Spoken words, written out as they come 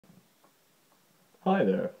Hi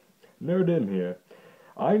there, Nerd here.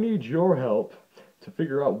 I need your help to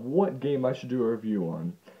figure out what game I should do a review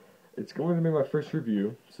on. It's going to be my first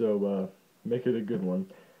review, so make it a good one.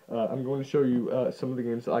 I'm going to show you some of the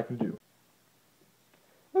games that I can do.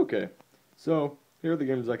 Okay, so here are the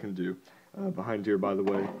games I can do. Behind here, by the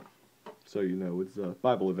way, so you know, it's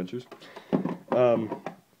Bible Adventures. Here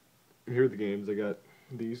are the games. I got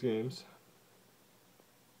these games.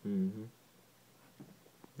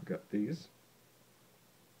 Got these.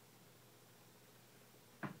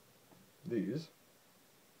 These.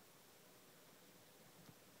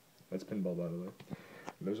 That's pinball, by the way.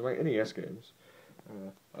 And those are my NES games.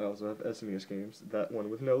 I also have SNES games. That one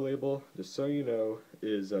with no label, just so you know,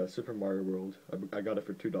 is Super Mario World. I got it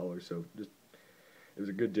for $2, so just it was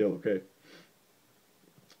a good deal. Okay.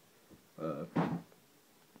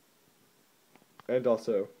 And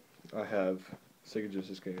also, I have Sega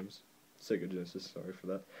Genesis games. Sega Genesis, sorry for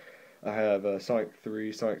that. I have Sonic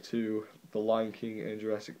 3, Sonic 2, The Lion King, and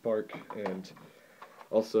Jurassic Park, and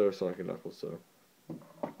also Sonic and Knuckles. So,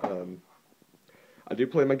 I do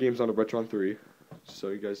play my games on a Retron 3, so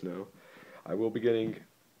you guys know. I will be getting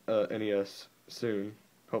NES soon,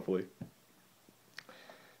 hopefully.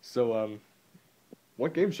 So,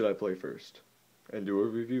 what game should I play first and do a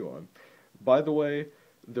review on? By the way,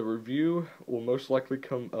 the review will most likely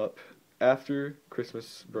come up after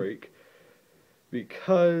Christmas break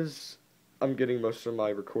because I'm getting most of my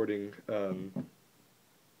recording,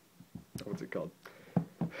 what's it called?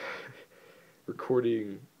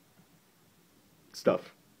 Recording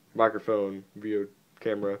stuff. Microphone, video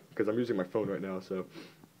camera, because I'm using my phone right now, so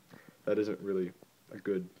that isn't really a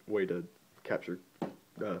good way to capture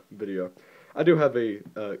video. I do have a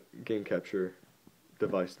game capture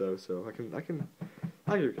device though, so I can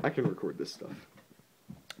record this stuff.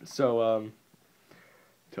 So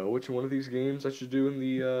tell which one of these games I should do in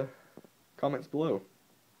the comments below.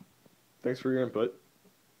 Thanks for your input.